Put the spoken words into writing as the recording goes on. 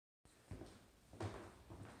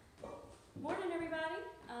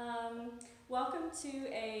Welcome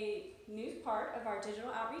to a new part of our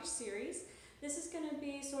digital outreach series. This is going to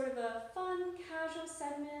be sort of a fun, casual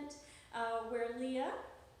segment where Leah,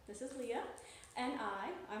 this is Leah, and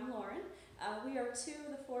I'm Lauren. We are two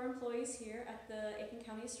of the 4 employees here at the Aiken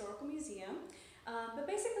County Historical Museum. But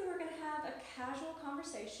basically we're going to have a casual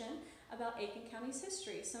conversation about Aiken County's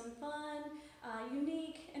history. Some fun,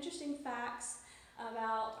 unique, interesting facts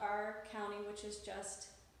about our county, which is just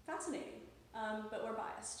fascinating. But we're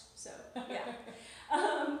biased, so yeah.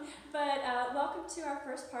 Welcome to our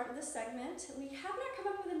first part of the segment. We have not come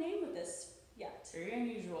up with a name with this yet. Very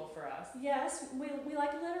unusual for us. Yes, we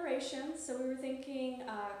like alliteration, so we were thinking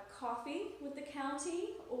coffee with the county,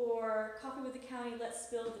 or coffee with the county, let's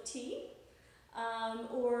spill the tea,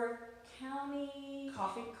 or county...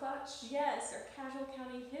 Coffee clutch? Yes, or casual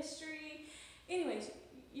county history. Anyways,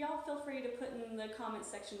 y'all feel free to put in the comment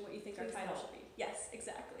section what you think our title should be. Yes,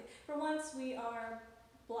 exactly. For once, we are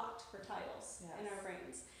blocked for titles in our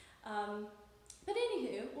brains. But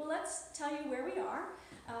anywho, well, let's tell you where we are.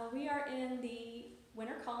 We are in the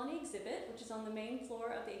Winter Colony exhibit, which is on the main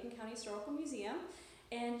floor of the Aiken County Historical Museum.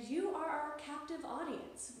 And you are our captive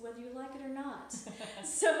audience, whether you like it or not.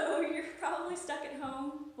 So you're probably stuck at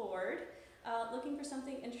home, bored, looking for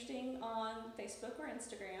something interesting on Facebook or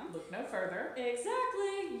Instagram. Look no further.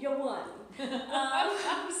 Exactly, you won.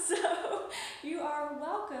 So you are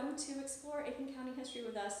welcome to explore Aiken County history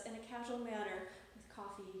with us in a casual manner with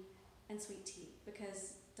coffee and sweet tea,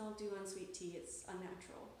 because don't do unsweet tea, it's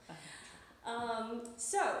unnatural.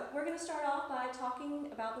 So we're going to start off by talking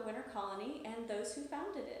about the Winter Colony and those who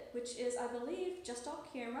founded it, which is, I believe, just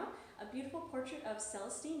off camera, a beautiful portrait of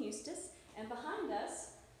Celestine Eustace, and behind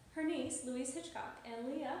us, her niece, Louise Hitchcock.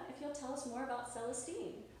 And Leah, if you'll tell us more about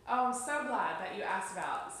Celestine. Oh, I'm so glad that you asked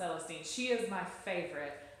about Celestine. She is my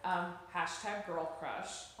favorite. Hashtag girl crush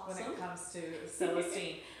when it comes to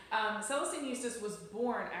Celestine. Celestine Eustace was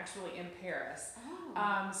born actually in Paris.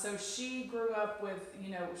 Oh. So she grew up with,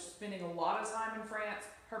 spending a lot of time in France.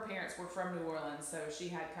 Her parents were from New Orleans, so she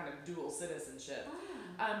had kind of dual citizenship.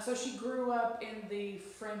 Oh. So she grew up in the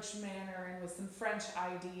French manner and with some French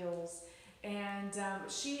ideals. And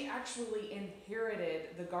she actually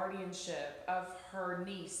inherited the guardianship of her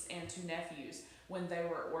niece and 2 nephews when they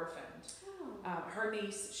were orphaned. Oh. Her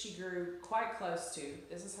niece, she grew quite close to.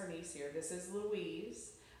 This is her niece here. This is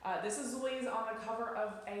Louise. This is Louise on the cover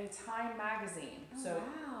of a Time magazine. Oh, So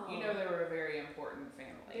wow. you know they were a very important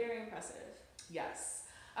family. Very impressive. Yes.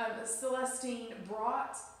 Celestine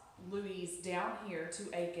brought Louise down here to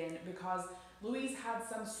Aiken because Louise had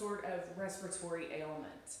some sort of respiratory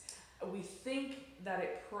ailment. We think that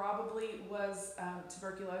it probably was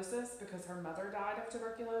tuberculosis because her mother died of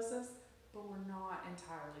tuberculosis, but we're not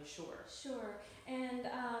entirely sure. Sure. And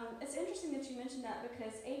it's interesting that you mentioned that,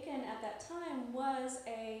 because Aiken at that time was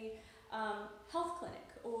a health clinic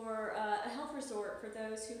or a health resort for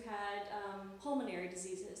those who had pulmonary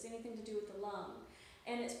diseases, anything to do with the lung.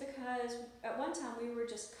 And it's because at one time we were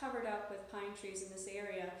just covered up with pine trees in this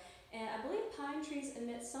area. And I believe pine trees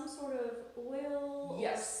emit some sort of oil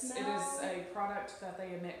or smell. It is a product that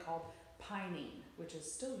they emit called pinene, which is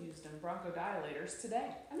still used in bronchodilators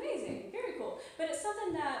today. Amazing, very cool. But it's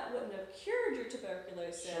something that wouldn't have cured your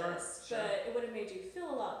tuberculosis, Sure. but it would have made you feel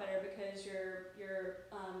a lot better because your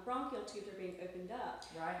bronchial tubes are being opened up.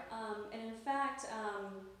 Right. And in fact,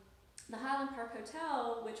 the Highland Park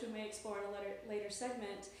Hotel, which we may explore in a later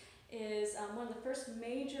segment, is one of the first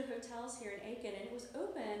major hotels here in Aiken, and it was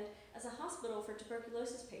opened as a hospital for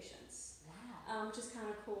tuberculosis patients. Wow. Which is kind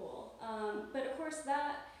of cool. But of course,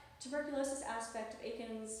 that tuberculosis aspect of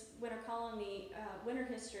Aiken's Winter Colony, winter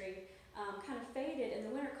history, kind of faded, and the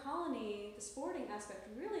Winter Colony, the sporting aspect,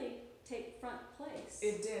 really take front place.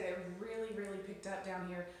 It did. It really, really picked up down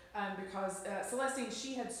here because Celestine,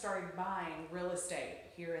 she had started buying real estate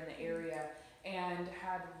here in the area and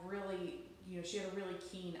had really, she had a really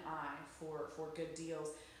keen eye for good deals.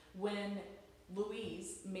 When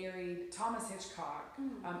Louise married Thomas Hitchcock,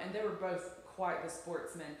 and they were both quite the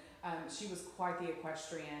sportsmen. She was quite the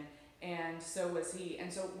equestrian, and so was he.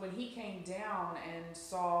 And so when he came down and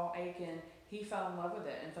saw Aiken, he fell in love with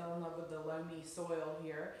it and fell in love with the loamy soil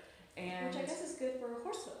here. And which I guess is good for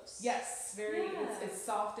horse hooves. Yes, very. Yeah. It's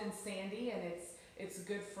soft and sandy, and it's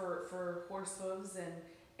good for horse hooves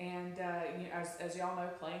and as y'all know,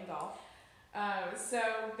 playing golf. So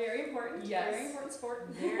very important. Yes, very important sport.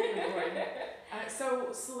 Very important.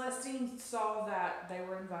 So Celestine saw that they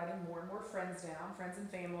were inviting more and more friends down, friends and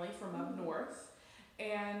family from up north,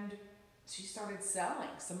 and she started selling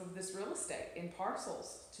some of this real estate in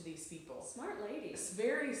parcels to these people. Smart lady.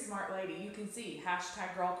 Very smart lady. You can see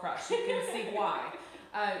hashtag girl crush. You can see why.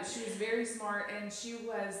 She was very smart, and she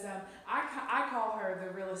was, I call her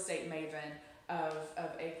the real estate maven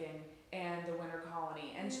of Aiken and the Winter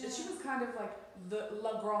Colony. And she was kind of like the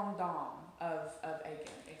La Grande Dame of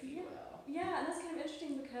Aiken, if you will. Yeah, and that's kind of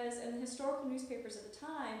interesting because in the historical newspapers at the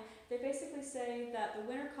time, they basically say that the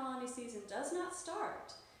Winter Colony season does not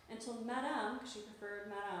start until Madame, because she preferred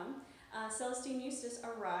Madame, Celestine Eustace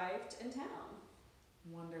arrived in town.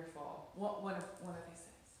 Wonderful. One of these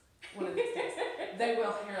days. One of these days. They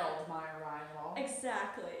will herald my arrival.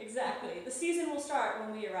 Exactly. The season will start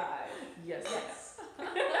when we arrive. Yes.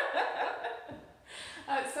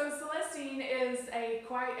 So Celestine is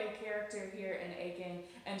quite a character here in Aiken,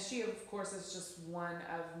 and she of course is just one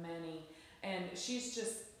of many, and she's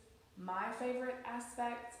just my favorite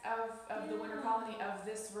aspect of the Winter Colony, of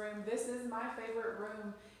this room. This is my favorite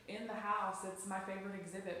room in the house. It's my favorite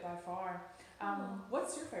exhibit by far.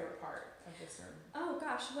 What's your favorite part of this room? Oh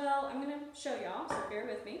gosh, well, I'm going to show y'all, so bear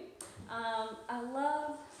with me. I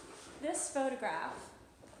love this photograph.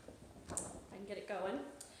 If I can get it going.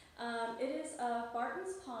 It is of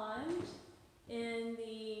Barton's Pond in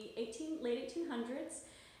the late 1800s,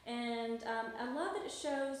 and I love that it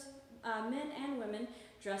shows men and women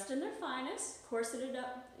dressed in their finest, corseted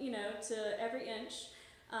up, to every inch,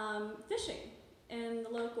 fishing in the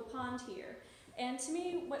local pond here. And to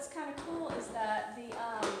me, what's kind of cool is that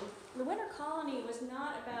the Winter Colony was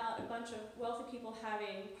not about a bunch of wealthy people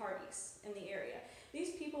having parties in the area.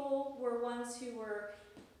 These people were ones who were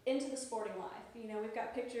into the sporting life. We've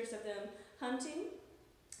got pictures of them hunting,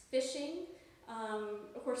 fishing.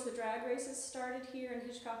 Of course, the drag races started here in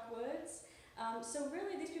Hitchcock Woods. So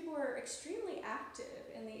really, these people were extremely active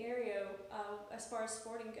in the area as far as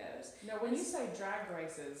sporting goes. Now, when you say drag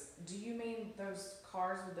races, do you mean those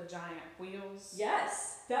cars with the giant wheels?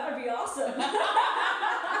 Yes, that would be awesome.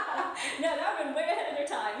 No, that would have been way ahead of their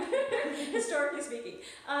time, historically speaking.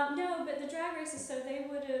 No, but the drag races, so they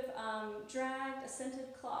would have dragged a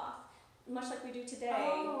scented cloth, much like we do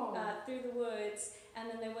today, through the woods, and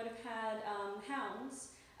then they would have had hounds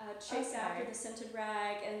chase after the scented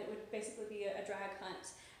rag, and it would basically be a drag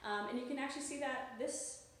hunt. And you can actually see that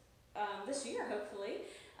this year, hopefully.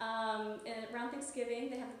 And around Thanksgiving,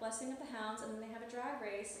 they have the blessing of the hounds, and then they have a drag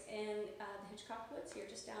race in the Hitchcock Woods here,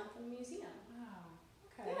 just down from the museum. Wow.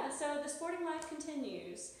 Okay. Yeah, so the sporting life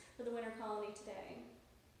continues for the Winter Colony today.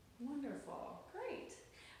 Wonderful. Great.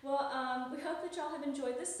 Well, we hope that y'all have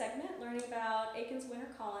enjoyed this segment, learning about Aiken's Winter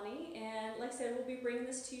Colony. And like I said, we'll be bringing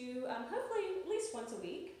this to you hopefully at least once a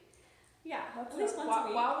week. Yeah, at least once a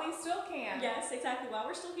week. While we still can. Yes, exactly, while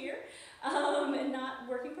we're still here and not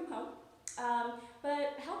working from home.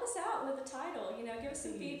 But help us out with the title. Give us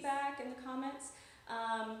some feedback in the comments.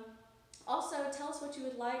 Also, tell us what you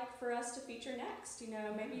would like for us to feature next.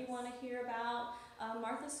 Maybe you want to hear about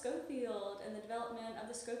Martha Schofield and the development of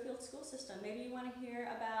the Schofield school system. Maybe you want to hear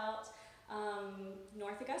about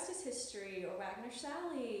North Augusta's history, or Wagner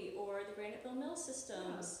Sally, or the Graniteville Mill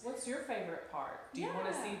systems. What's your favorite part? Do you want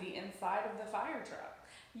to see the inside of the fire truck?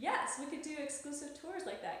 Yes, we could do exclusive tours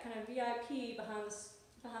like that, kind of VIP behind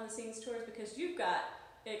the scenes tours, because you've got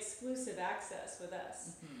exclusive access with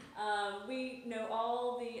us. We know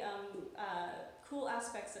all the cool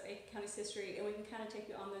aspects of Aiken County's history, and we can kind of take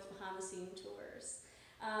you on those behind the scene tours.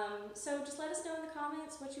 So just let us know in the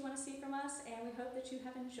comments what you want to see from us, and we hope that you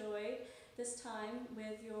have enjoyed this time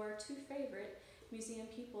with your two favorite museum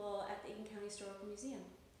people at the Aiken County Historical Museum.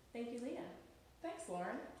 Thank you, Leah. Thanks,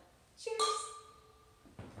 Lauren. Cheers.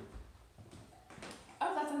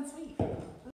 Oh, that's unsweet.